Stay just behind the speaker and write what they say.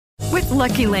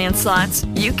Lucky Land Slots,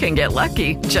 you can get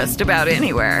lucky just about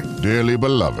anywhere. Dearly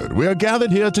beloved, we are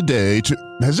gathered here today to...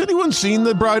 Has anyone seen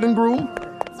the bride and groom?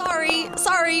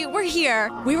 Sorry, we're here.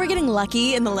 We were getting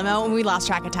lucky in the limo and we lost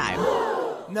track of time.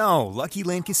 No, Lucky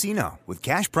Land Casino, with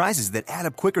cash prizes that add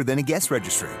up quicker than a guest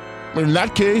registry. In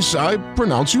that case, I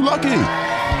pronounce you lucky.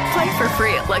 Play for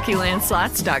free at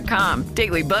LuckyLandSlots.com.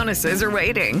 Daily bonuses are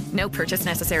waiting. No purchase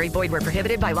necessary. Void where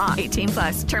prohibited by law.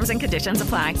 18+. Terms and conditions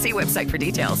apply. See website for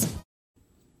details.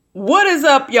 What is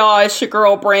up, y'all? It's your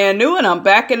girl Brand New, and I'm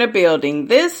back in the building.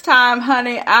 This time,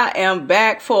 honey, I am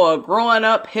back for a growing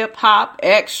up hip hop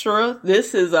extra.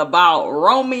 This is about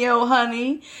Romeo,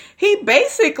 honey. He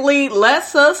basically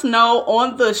lets us know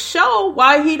on the show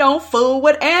why he don't fool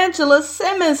with Angela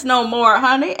Simmons no more,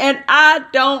 honey. And I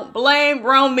don't blame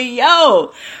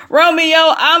Romeo.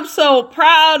 Romeo, I'm so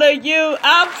proud of you.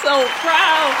 I'm so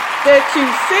proud that you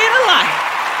see the light.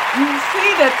 You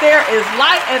see that there is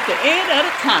light at the end of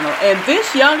the tunnel. And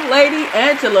this young lady,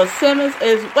 Angela Simmons,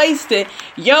 is wasting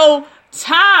your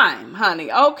time, honey.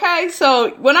 Okay? So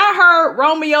when I heard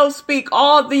Romeo speak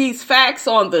all these facts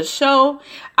on the show,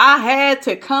 I had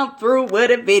to come through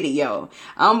with a video.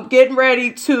 I'm getting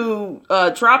ready to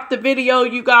drop the video,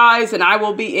 you guys, and I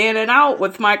will be in and out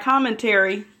with my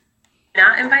commentary.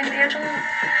 Not invite Angela?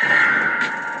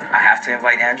 I have to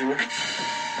invite Angela?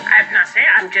 I'm not saying,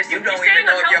 I'm just you don't even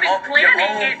know your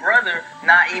own brother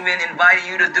not even inviting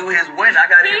you to do his wedding. I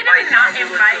gotta invite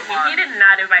He did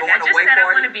not invite me. I just said I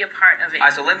want to be a part of it.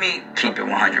 Alright, so let me keep it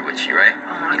 100 with you, right?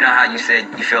 You know how you said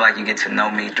you feel like you get to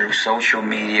know me through social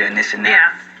media and this and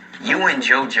that? Yeah. You and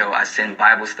JoJo, I send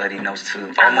Bible study notes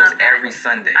to almost every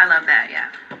Sunday. I love that,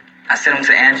 yeah. I send them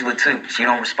to Angela too. She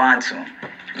don't respond to them.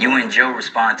 You and Joe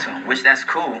respond to them, which that's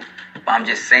cool. But I'm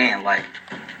just saying, like,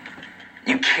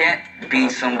 you can't be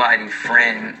somebody's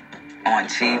friend on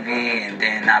TV and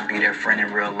then not be their friend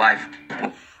in real life.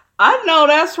 I know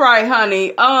that's right, honey.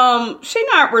 She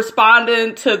not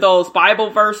responding to those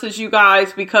Bible verses, you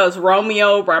guys, because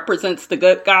Romeo represents the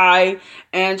good guy.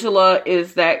 Angela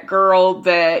is that girl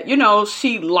that, you know,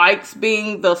 she likes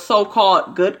being the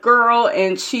so-called good girl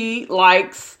and she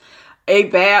likes a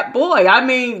bad boy. I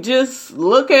mean, just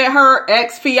look at her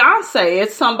ex-fiance.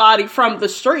 It's somebody from the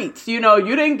streets. You know,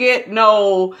 you didn't get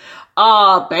no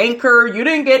banker. You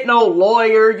didn't get no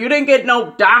lawyer. You didn't get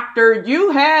no doctor.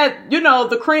 You had, you know,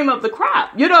 the cream of the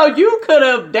crop. You know, you could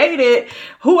have dated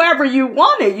whoever you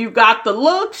wanted. You got the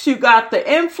looks, you got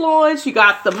the influence, you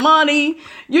got the money,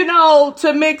 you know,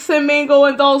 to mix and mingle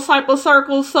in those type of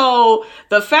circles. So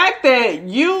the fact that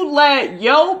you let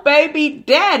your baby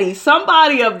daddy,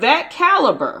 somebody of that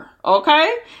caliber,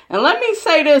 okay? And let me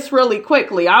say this really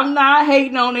quickly. I'm not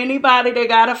hating on anybody that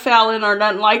got a felon or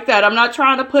nothing like that. I'm not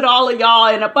trying to put all of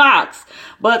y'all in a box.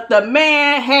 But the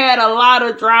man had a lot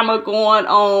of drama going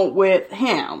on with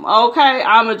him, okay?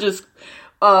 I'ma just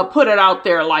put it out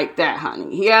there like that,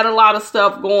 honey. He had a lot of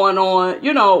stuff going on,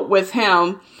 you know, with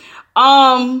him.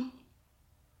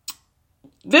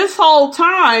 This whole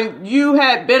time you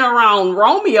had been around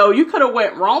Romeo, you could have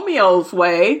went Romeo's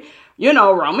way. You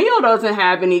know, Romeo doesn't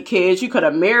have any kids. You could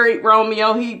have married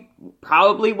Romeo. He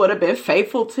probably would have been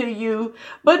faithful to you.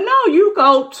 But no, you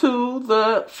go to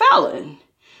the felon.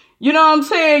 You know what I'm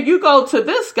saying? You go to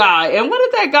this guy. And what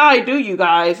did that guy do, you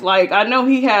guys? Like, I know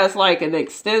he has like an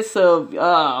extensive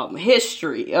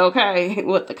history, okay,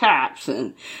 with the cops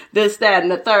and this, that,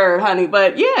 and the third, honey.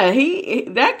 But yeah,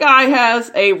 that guy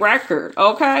has a record,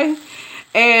 okay?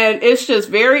 And it's just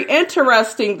very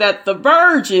interesting that the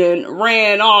Virgin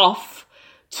ran off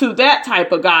to that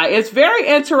type of guy. It's very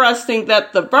interesting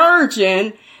that the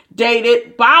Virgin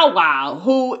dated Bow Wow,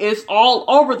 who is all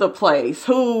over the place,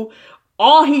 who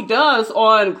all he does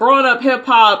on Growing Up Hip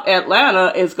Hop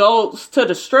Atlanta is goes to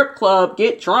the strip club,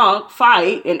 get drunk,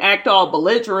 fight, and act all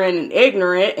belligerent and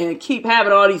ignorant and keep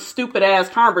having all these stupid ass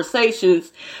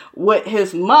conversations with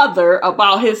his mother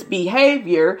about his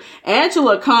behavior.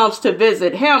 Angela comes to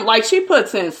visit him. Like, she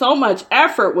puts in so much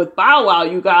effort with Bow Wow,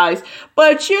 you guys,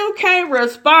 but you can't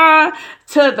respond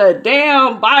to the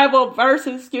damn Bible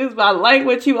verses, excuse my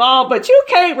language, you all, but you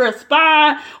can't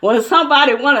respond when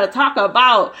somebody want to talk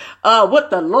about what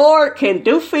the Lord can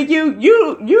do for you.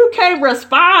 You can't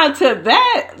respond to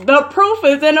that. The proof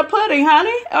is in the pudding,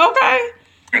 honey. Okay?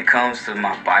 When it comes to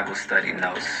my Bible study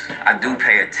notes, I do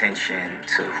pay attention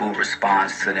to who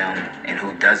responds to them and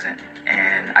who doesn't.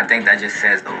 And I think that just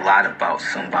says a lot about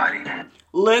somebody.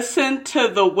 Listen to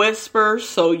the whispers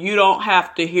so you don't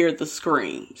have to hear the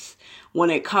screams when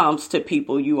it comes to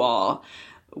people, you all.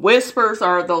 Whispers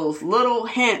are those little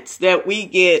hints that we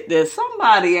get that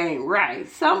somebody ain't right.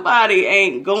 Somebody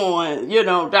ain't going,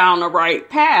 down the right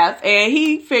path. And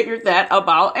he figured that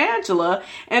about Angela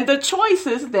and the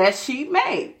choices that she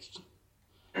made.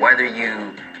 Whether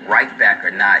you write back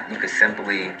or not, you could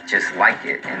simply just like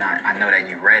it. And I know that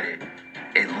you read it.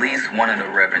 At least one of the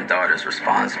Reverend daughters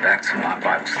responds back to my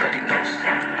Bible study notes.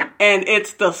 And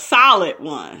it's the solid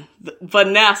one,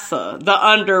 Vanessa, the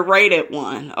underrated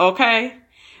one, okay?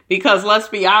 Because let's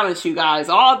be honest, you guys,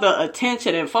 all the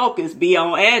attention and focus be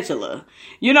on Angela.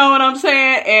 You know what I'm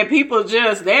saying? And people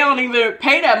they don't even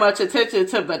pay that much attention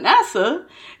to Vanessa.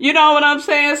 You know what I'm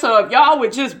saying? So if y'all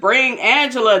would just bring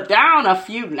Angela down a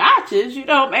few notches,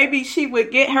 maybe she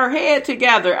would get her head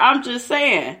together. I'm just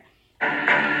saying.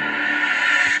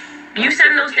 You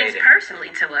send those things personally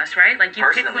to us, right? Like, you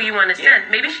pick who you want to send.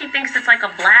 Maybe she thinks it's like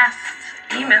a blast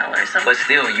email or something. But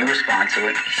still, you respond to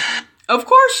it. Of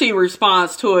course she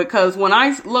responds to it, because when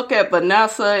I look at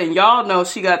Vanessa, and y'all know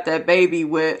she got that baby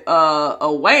with a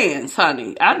Wayans,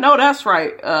 honey. I know that's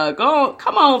right.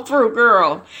 Come on through,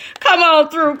 girl. Come on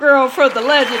through, girl, for the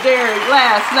legendary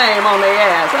last name on their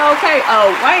ass. Okay,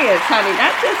 Wayans, honey.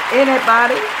 Not just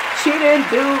anybody. She didn't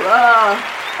do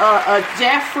a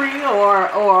Jeffrey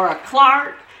or a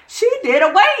Clark. She did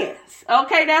a Wayans.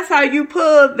 Okay, that's how you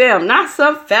pull them. Not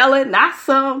some felon, not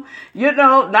some,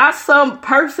 not some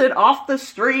person off the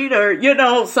street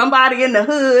or, somebody in the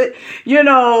hood.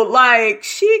 Like,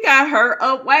 she got her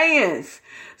a Wayans.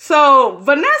 So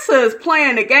Vanessa is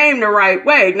playing the game the right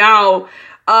way. Now,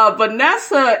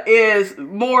 Vanessa is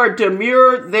more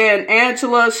demure than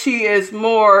Angela. She is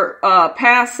more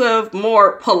passive,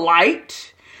 more polite.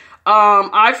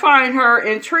 I find her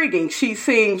intriguing. She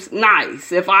seems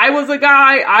nice. If I was a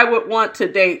guy, I would want to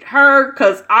date her,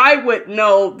 because I would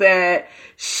know that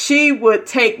she would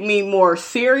take me more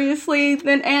seriously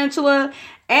than Angela.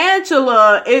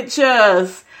 Angela,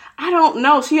 I don't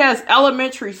know. She has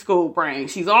elementary school brain.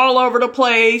 She's all over the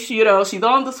place. She's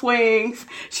on the swings.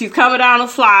 She's coming down a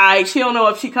slide. She don't know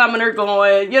if she coming or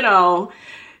going,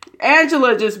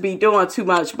 Angela just be doing too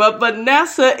much. But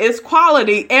Vanessa is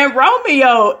quality, and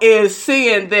Romeo is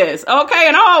seeing this. Okay,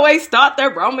 and I always thought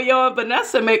that Romeo and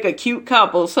Vanessa make a cute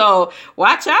couple. So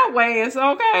watch out, Wayans,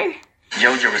 okay?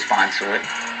 Jojo responds to it.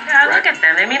 Yeah, right? Look at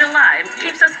them. They mean a lot. It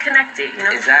keeps us connected,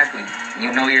 Exactly.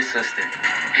 You know your sister.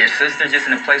 Your sister's just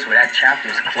in a place where that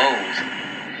chapter's closed.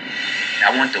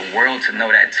 I want the world to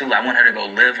know that, too. I want her to go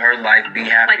live her life, be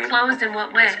happy. Like, closed in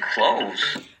what way? It's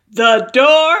closed. The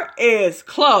door is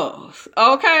closed,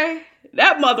 okay?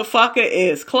 That motherfucker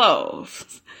is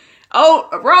closed. Oh,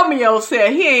 Romeo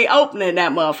said he ain't opening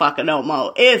that motherfucker no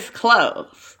more. It's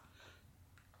closed.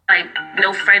 Like,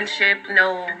 no friendship,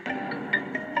 no...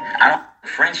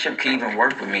 Friendship can even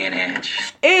work with me and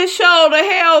Ange. It sure the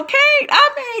hell can't. I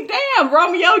mean, damn,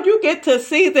 Romeo, you get to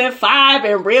season 5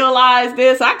 and realize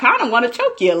this. I kind of want to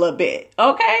choke you a little bit,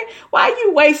 okay? Why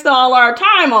you waste all our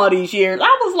time all these years?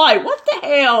 I was like, what the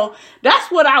hell?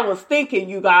 That's what I was thinking,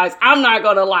 you guys. I'm not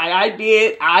going to lie. I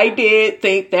did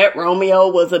think that Romeo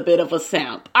was a bit of a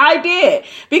simp. I did.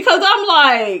 Because I'm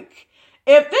like...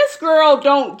 if this girl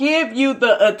don't give you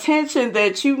the attention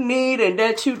that you need and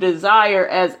that you desire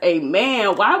as a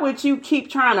man, why would you keep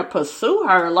trying to pursue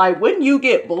her? Like, wouldn't you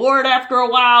get bored after a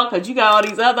while because you got all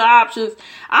these other options?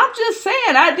 I'm just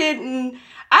saying, I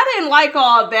didn't like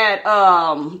all that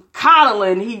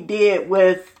coddling he did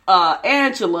with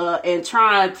Angela and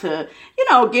trying to,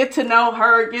 get to know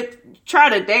her, try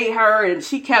to date her, and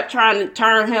she kept trying to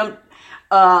turn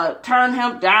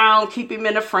him down, keep him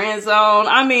in the friend zone.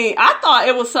 I mean, I thought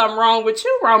it was something wrong with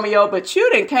you, Romeo, but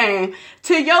you done came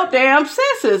to your damn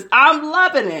senses. I'm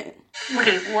loving it.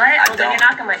 Wait, what? Oh, then you're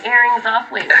knocking my earrings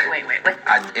off? Wait.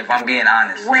 If I'm being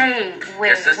honest. Wait.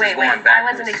 I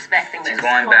wasn't expecting this. She's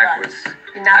going backwards.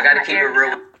 I gotta keep it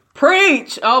real.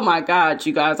 Preach! Oh my God,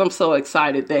 you guys, I'm so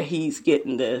excited that he's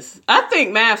getting this. I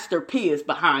think Master P is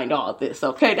behind all this,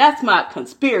 okay? That's my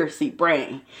conspiracy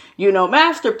brain.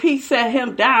 Master P set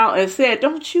him down and said,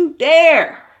 don't you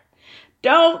dare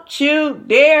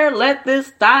let this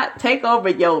thought take over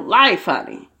your life,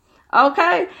 honey.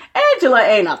 Okay? Angela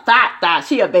ain't a thought.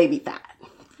 She a baby thought.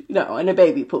 In a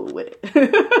baby pool with it.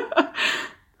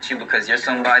 Because you're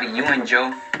somebody, you and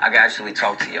Joe, I can actually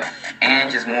talk to you. And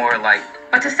just more like...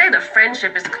 But to say the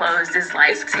friendship is closed is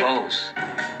like... It's closed.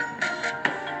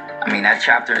 I mean, that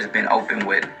chapter has been open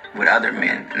with other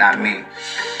men, not me.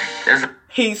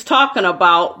 He's talking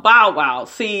about Bow Wow.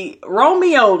 See,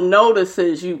 Romeo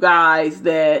notices, you guys,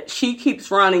 that she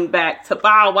keeps running back to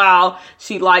Bow Wow.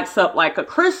 She lights up like a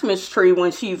Christmas tree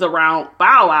when she's around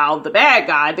Bow Wow, the bad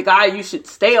guy, the guy you should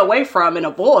stay away from and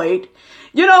avoid.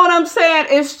 You know what I'm saying?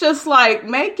 It's just like,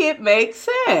 make it make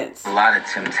sense. A lot of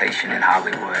temptation in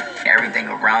Hollywood. Everything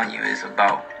around you is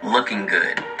about looking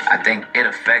good. I think it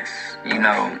affects,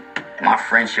 my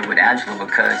friendship with Angela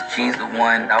because she's the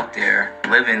one out there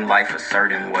living life a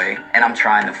certain way. And I'm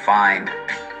trying to find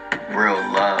real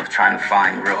love, trying to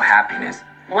find real happiness.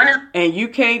 And you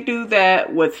can't do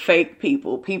that with fake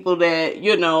people that,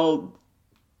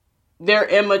 they're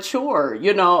immature,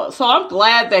 So I'm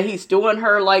glad that he's doing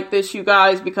her like this, you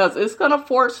guys, because it's going to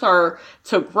force her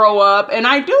to grow up. And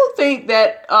I do think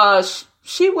that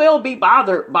she will be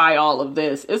bothered by all of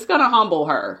this. It's going to humble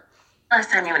her. Last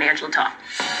time you and Angela talked.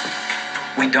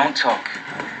 We don't talk.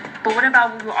 But what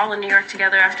about we were all in New York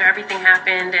together after everything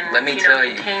happened and Let me tell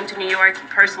you, came to New York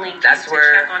personally that's to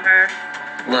where, check on her?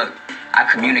 Look, I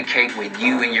communicate with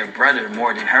you and your brother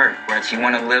more than her. Where she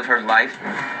want to live her life,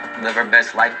 live her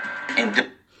best life.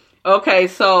 Okay,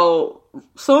 so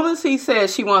soon as he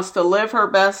says she wants to live her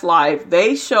best life,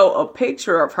 they show a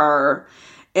picture of her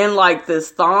in like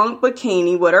this thong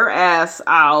bikini with her ass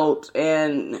out,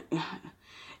 and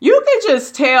you can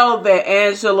just tell that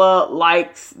Angela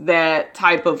likes that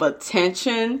type of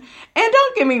attention. And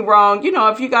don't get me wrong,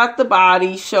 if you got the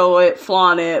body, show it,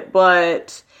 flaunt it,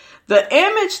 but the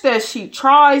image that she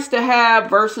tries to have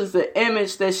versus the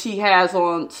image that she has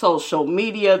on social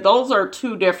media, those are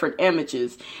two different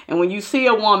images. And when you see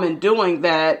a woman doing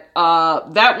that,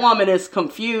 that woman is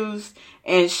confused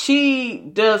and she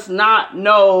does not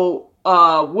know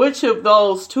which of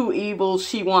those two evils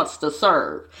she wants to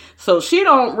serve. So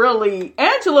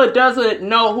Angela doesn't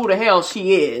know who the hell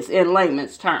she is in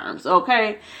layman's terms,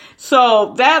 okay?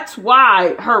 So that's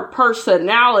why her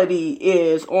personality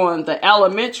is on the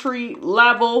elementary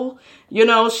level.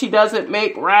 She doesn't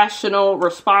make rational,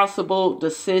 responsible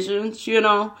decisions,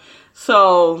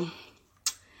 So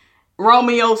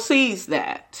Romeo sees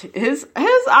that. His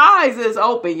eyes is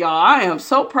open, y'all. I am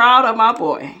so proud of my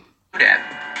boy.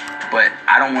 But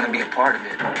I don't want to be a part of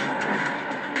it.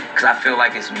 Because I feel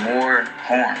like it's more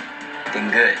harm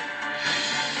than good.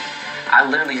 I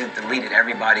literally just deleted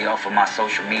everybody off of my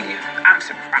social media. I'm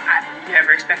surprised. I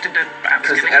never expected to. I was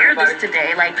going to hear this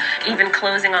today. Like, even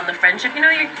closing on the friendship.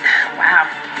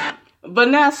 Wow.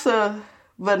 Vanessa.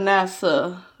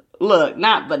 Look,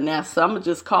 not Vanessa. I'm going to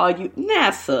just call you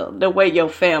Nessa. The way your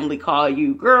family call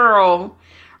you. Girl,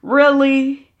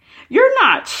 really? You're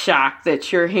not shocked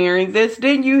that you're hearing this.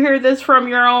 Didn't you hear this from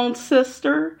your own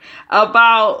sister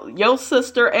about your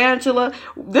sister Angela?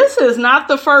 This is not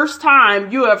the first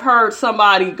time you have heard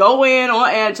somebody go in on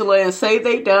Angela and say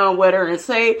they done with her and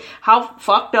say how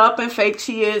fucked up and fake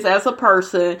she is as a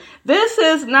person. This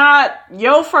is not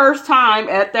your first time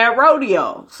at that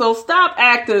rodeo. So stop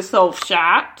acting so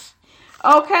shocked.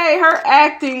 Okay, her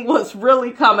acting was really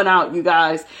coming out, you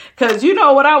guys. Because you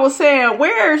know what I was saying?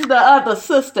 Where's the other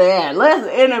sister at? Let's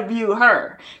interview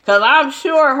her. Because I'm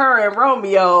sure her and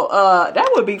Romeo,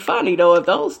 that would be funny, though, if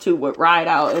those two would ride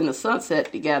out in the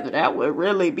sunset together. That would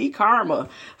really be karma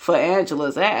for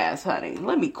Angela's ass, honey.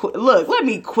 Let me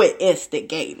quit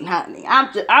instigating, honey.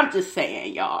 I'm just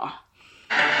saying, y'all.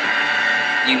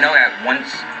 At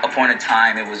once upon a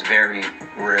time, it was very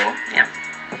real. Yeah.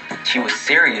 She was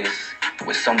serious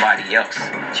with somebody else.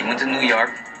 She went to New York,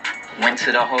 went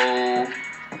to the whole,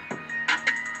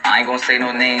 I ain't gonna say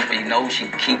no names, but she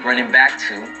keep running back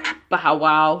to. Bow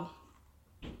Wow.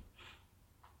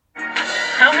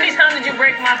 How many times did you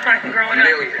break my heart growing up?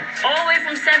 Millions. All the way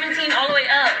from 17 all the way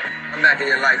up. I'm back in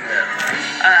your life now.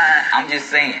 I'm just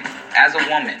saying, as a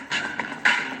woman,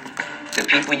 the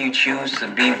people you choose to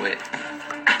be with,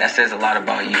 that says a lot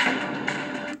about you.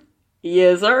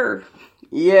 Yes, sir.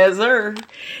 Yes, sir.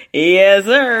 Yes,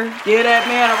 sir. Give that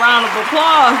man a round of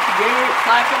applause.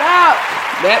 Clap it out.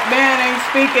 That man ain't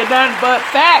speaking nothing but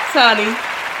facts, honey.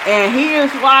 And he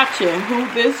is watching who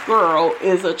this girl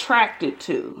is attracted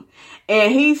to.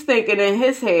 And he's thinking in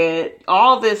his head,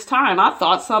 all this time, I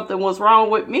thought something was wrong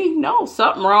with me. No,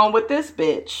 something wrong with this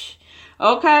bitch.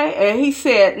 Okay? And he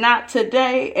said, not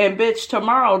today, and bitch,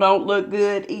 tomorrow don't look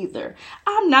good either.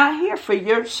 I'm not here for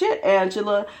your shit,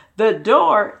 Angela. The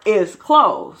door is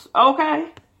closed, okay?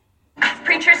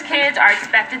 Preachers' kids are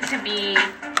expected to be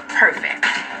perfect.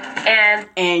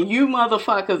 And you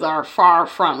motherfuckers are far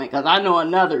from it, because I know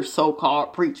another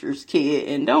so-called preacher's kid,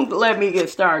 and don't let me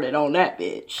get started on that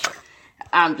bitch.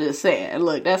 I'm just saying,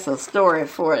 look, that's a story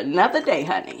for another day,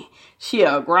 honey. She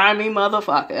a grimy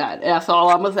motherfucker. That's all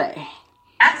I'm going to say.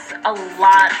 That's a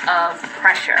lot of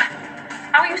pressure.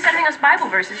 How are you sending us Bible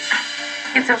verses?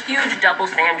 It's a huge double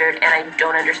standard, and I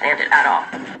don't understand it at all.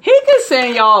 He could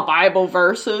send y'all Bible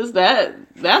verses.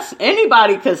 That's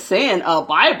anybody could send a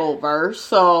Bible verse.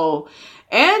 So,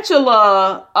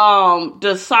 Angela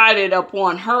decided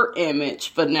upon her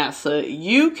image, Vanessa.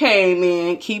 You came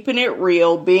in keeping it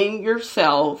real, being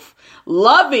yourself,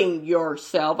 loving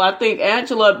yourself. I think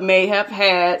Angela may have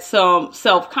had some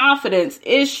self-confidence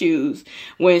issues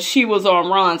when she was on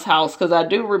Ron's house, because I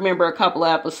do remember a couple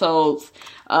of episodes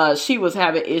she was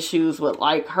having issues with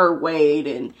like her weight,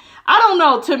 and I don't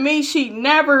know, to me she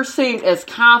never seemed as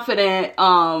confident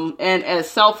and as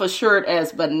self-assured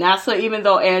as Vanessa, even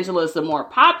though Angela is the more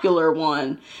popular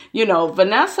one. You know,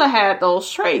 Vanessa had those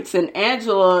traits and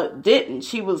Angela didn't.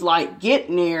 She was like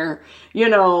getting there, you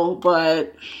know,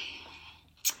 but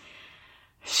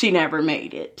she never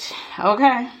made it.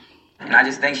 Okay. And I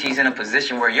just think she's in a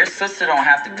position where your sister don't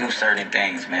have to do certain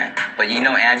things, man. But you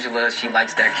know Angela, she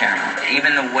likes that camera.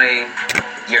 Even the way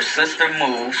your sister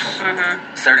moves,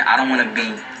 certain, I don't want to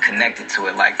be connected to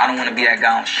it. Like, I don't want to be that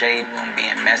guy on Shade Room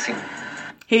being messy.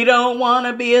 He don't want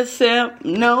to be a simp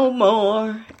no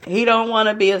more. He don't want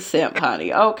to be a simp,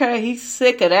 honey. Okay, he's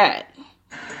sick of that.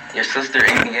 Your sister,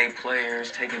 NBA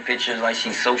players, taking pictures like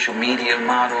she's social media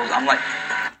models. I'm like...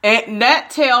 And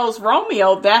that tells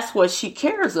Romeo that's what she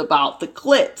cares about, the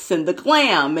glitz and the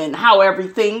glam and how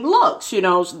everything looks. You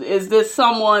know, is this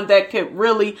someone that could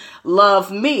really love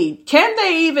me? Can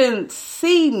they even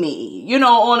see me? You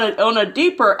know, on a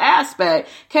deeper aspect,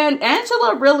 can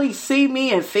Angela really see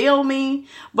me and feel me?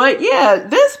 But yeah,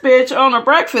 this bitch on a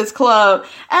Breakfast Club,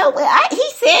 he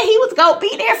said he was gonna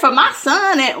be there for my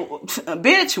son. And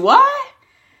bitch, what?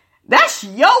 That's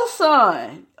your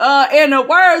son. In the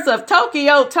words of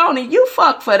Tokyo Tony, you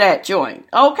fuck for that joint,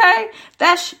 okay?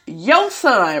 That's your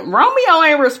son. Romeo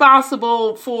ain't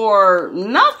responsible for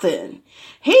nothing.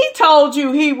 He told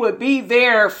you he would be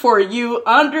there for you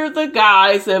under the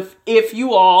guise of if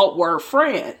you all were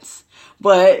friends.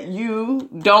 But you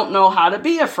don't know how to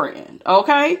be a friend,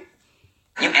 okay?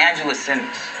 You Angela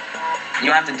Simmons. You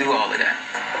don't have to do all of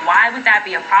that. Why would that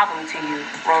be a problem to you,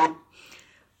 Romeo?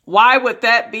 Why would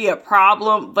that be a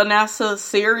problem, Vanessa?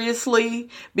 Seriously?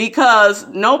 Because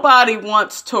nobody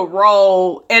wants to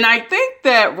roll. And I think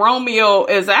that Romeo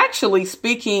is actually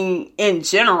speaking in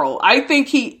general. I think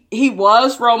he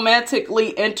was romantically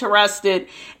interested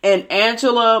in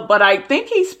Angela, but I think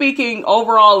he's speaking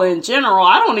overall in general.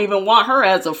 I don't even want her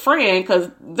as a friend because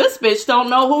this bitch don't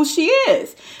know who she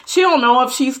is. She don't know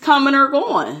if she's coming or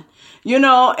going, you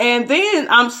know, and then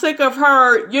I'm sick of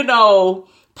her, you know,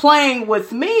 playing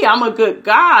with me. I'm a good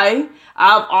guy.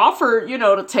 I've offered, you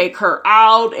know, to take her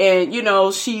out, and, you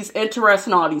know, she's interested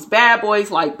in all these bad boys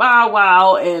like Bow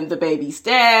Wow and the baby's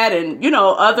dad and, you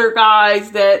know, other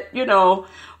guys that, you know,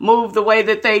 move the way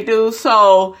that they do.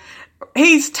 So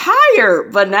he's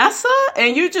tired, Vanessa,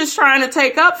 and you're just trying to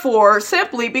take up for her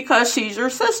simply because she's your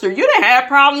sister. You done had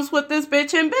problems with this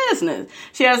bitch in business.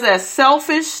 She has that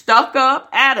selfish, stuck-up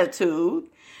attitude.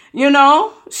 You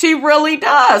know, she really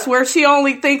does, where she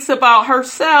only thinks about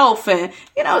herself, and,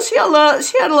 you know, she a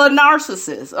little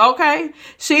narcissist, okay?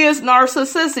 She is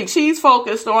narcissistic. She's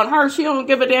focused on her. She don't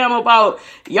give a damn about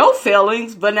your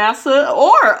feelings, Vanessa,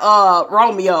 or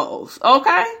Romeo's,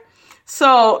 okay?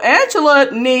 So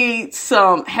Angela needs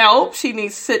some help. She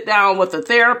needs to sit down with a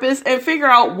therapist and figure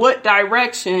out what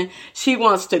direction she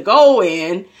wants to go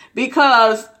in,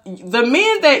 because the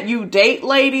men that you date,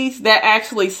 ladies, that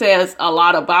actually says a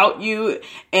lot about you.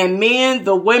 And men,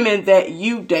 the women that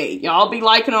you date, y'all be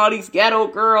liking all these ghetto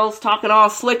girls talking all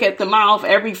slick at the mouth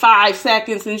every 5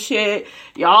 seconds and shit.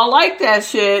 Y'all like that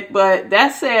shit, but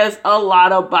that says a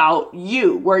lot about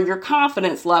you, where your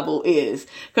confidence level is.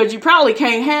 Because you probably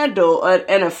can't handle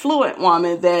an affluent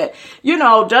woman that, you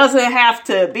know, doesn't have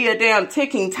to be a damn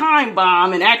ticking time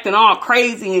bomb and acting all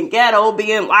crazy and ghetto,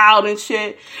 being loud and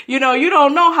shit. You know, you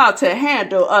don't know how to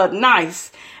handle a nice,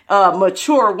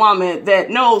 mature woman that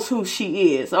knows who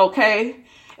she is, okay?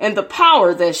 And the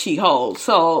power that she holds.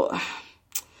 So,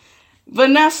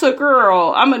 Vanessa,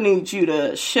 girl, I'm gonna need you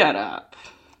to shut up.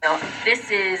 No, this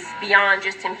is beyond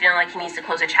just him feeling like he needs to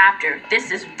close a chapter.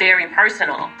 This is very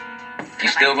personal. You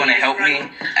still gonna help me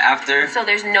after? So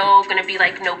there's gonna be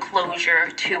like no closure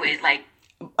to it, like.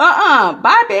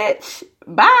 Bye, bitch.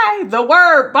 Bye. The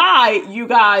word bye, you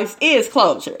guys, is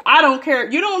closure. I don't care.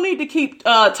 You don't need to keep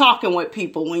talking with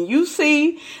people. When you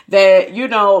see that, you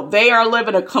know, they are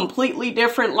living a completely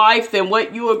different life than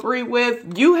what you agree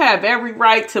with, you have every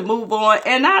right to move on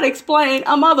and not explain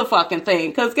a motherfucking thing.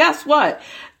 Because guess what?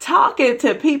 Talking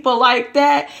to people like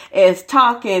that is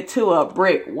talking to a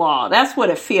brick wall. That's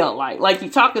what it feels like. Like you're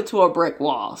talking to a brick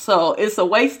wall. So it's a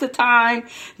waste of time.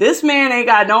 This man ain't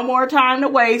got no more time to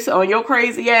waste on your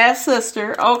crazy ass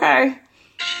sister. Okay?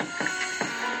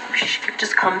 she should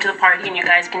just come to the party and you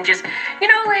guys can just,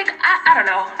 like, I don't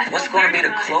know. What's going to be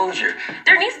the closure?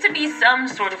 There needs to be some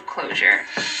sort of closure.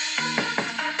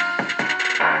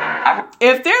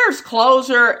 If there's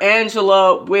closure,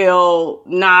 Angela will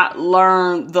not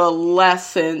learn the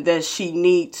lesson that she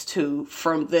needs to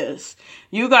from this.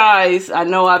 You guys, I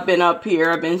know I've been up here,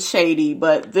 I've been shady,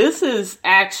 but this is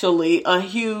actually a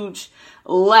huge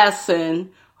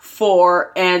lesson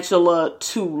for Angela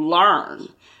to learn.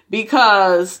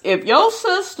 Because if your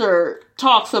sister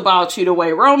talks about you the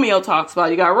way Romeo talks about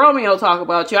you, got Romeo talk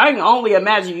about you, I can only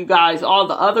imagine you guys, all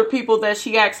the other people that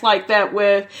she acts like that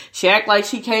with. She act like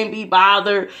she can't be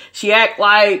bothered. She act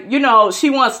like, she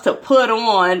wants to put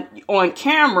on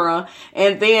camera,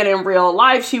 and then in real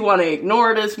life, she want to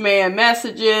ignore this man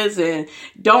messages and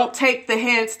don't take the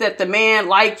hints that the man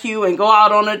like you and go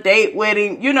out on a date with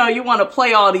him. You want to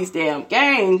play all these damn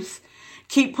games.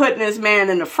 Keep putting this man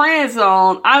in the friend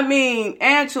zone. I mean,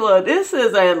 Angela, this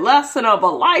is a lesson of a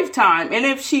lifetime. And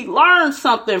if she learns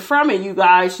something from it, you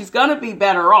guys, she's going to be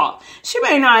better off. She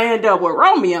may not end up with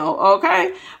Romeo,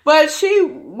 okay? But she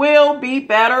will be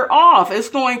better off. It's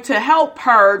going to help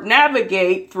her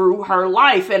navigate through her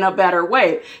life in a better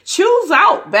way. Choose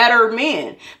out better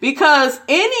men. Because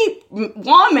any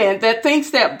woman that thinks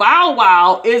that Bow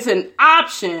Wow is an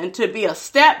option to be a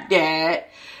stepdad,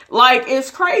 like,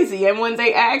 it's crazy. And when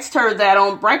they asked her that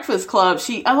on Breakfast Club,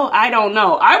 I don't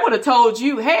know. I would have told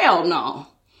you, hell no.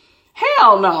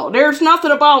 Hell no. There's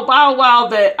nothing about Bow Wow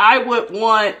that I would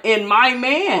want in my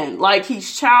man. Like,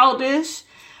 he's childish.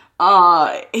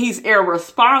 He's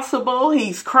irresponsible.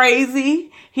 He's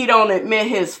crazy. He don't admit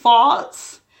his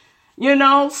faults.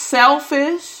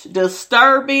 Selfish,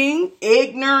 disturbing,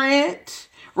 ignorant,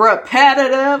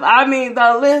 repetitive. I mean,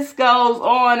 the list goes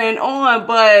on,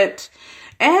 but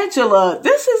Angela,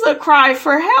 this is a cry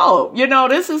for help.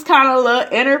 This is kind of a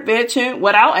little intervention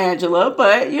without Angela,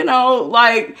 but,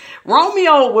 like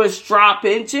Romeo was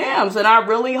dropping gems, and I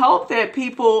really hope that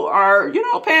people are,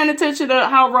 paying attention to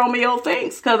how Romeo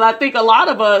thinks, because I think a lot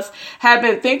of us have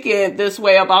been thinking this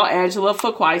way about Angela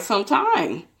for quite some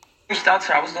time. I reached out to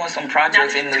her. I was doing some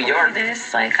projects in New York.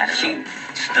 She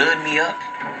stood me up.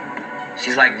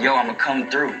 She's like, yo, I'm going to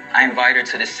come through. I invite her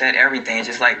to the set, everything. It's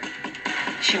just like,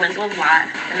 she went through a lot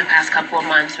in the past couple of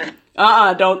months.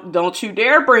 Don't you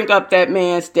dare bring up that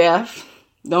man's death.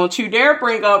 Don't you dare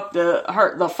bring up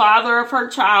the father of her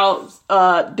child's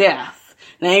death.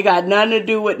 They ain't got nothing to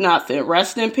do with nothing.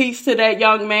 Rest in peace to that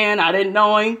young man. I didn't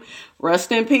know him.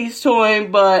 Rest in peace to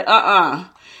him. But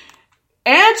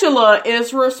Angela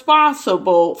is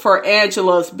responsible for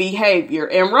Angela's behavior.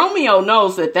 And Romeo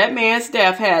knows that man's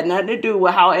death had nothing to do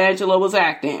with how Angela was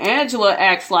acting. Angela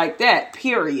acts like that,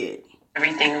 period.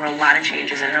 Everything, there were a lot of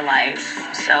changes in her life.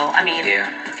 So, I mean,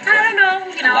 I don't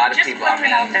know, a lot of just people, putting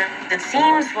it out there. It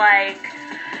seems like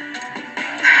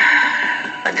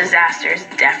a disaster is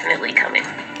definitely coming.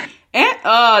 And,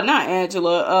 not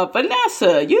Angela,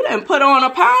 Vanessa, you done put on a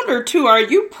pound or two. Are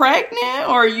you pregnant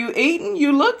or are you eating?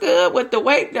 You look good with the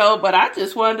weight though, but I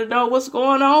just wanted to know what's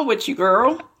going on with you,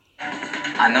 girl.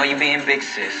 I know you being big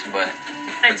sis, but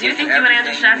I do think you and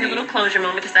Angela should have a little closure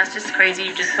moment, because that's just crazy.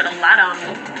 You just put a lot on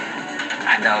me.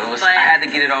 I know, I had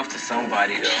to get it off to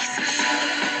somebody, though.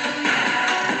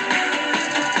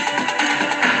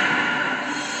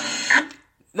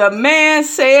 The man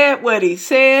said what he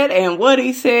said, and what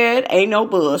he said ain't no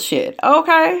bullshit,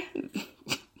 okay?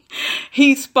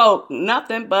 He spoke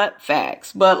nothing but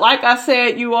facts. But like I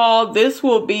said, you all, this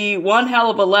will be one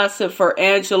hell of a lesson for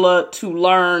Angela to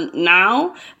learn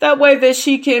now. That way that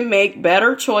she can make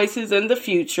better choices in the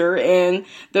future. And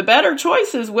the better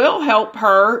choices will help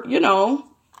her,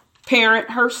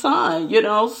 parent her son,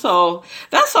 So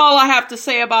that's all I have to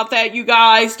say about that, you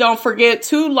guys. Don't forget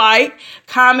to like,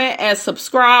 comment, and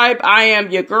subscribe. I am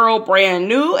your girl, Brand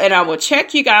New, and I will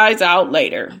check you guys out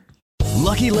later.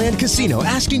 Lucky Land Casino,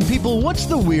 asking people, what's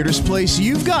the weirdest place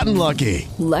you've gotten lucky?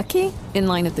 Lucky? In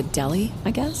line at the deli,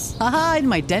 I guess? Aha, in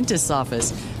my dentist's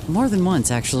office. More than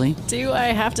once, actually. Do I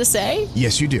have to say?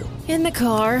 Yes, you do. In the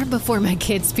car before my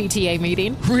kids' PTA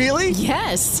meeting. Really?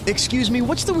 Yes. Excuse me,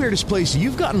 what's the weirdest place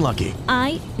you've gotten lucky?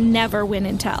 I never win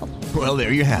and tell. Well,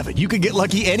 there you have it. You can get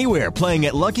lucky anywhere, playing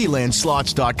at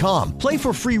LuckyLandSlots.com. Play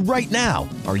for free right now.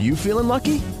 Are you feeling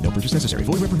lucky? No purchase necessary.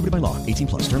 Void where prohibited by law.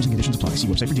 18+. Terms and conditions apply. See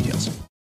website for details.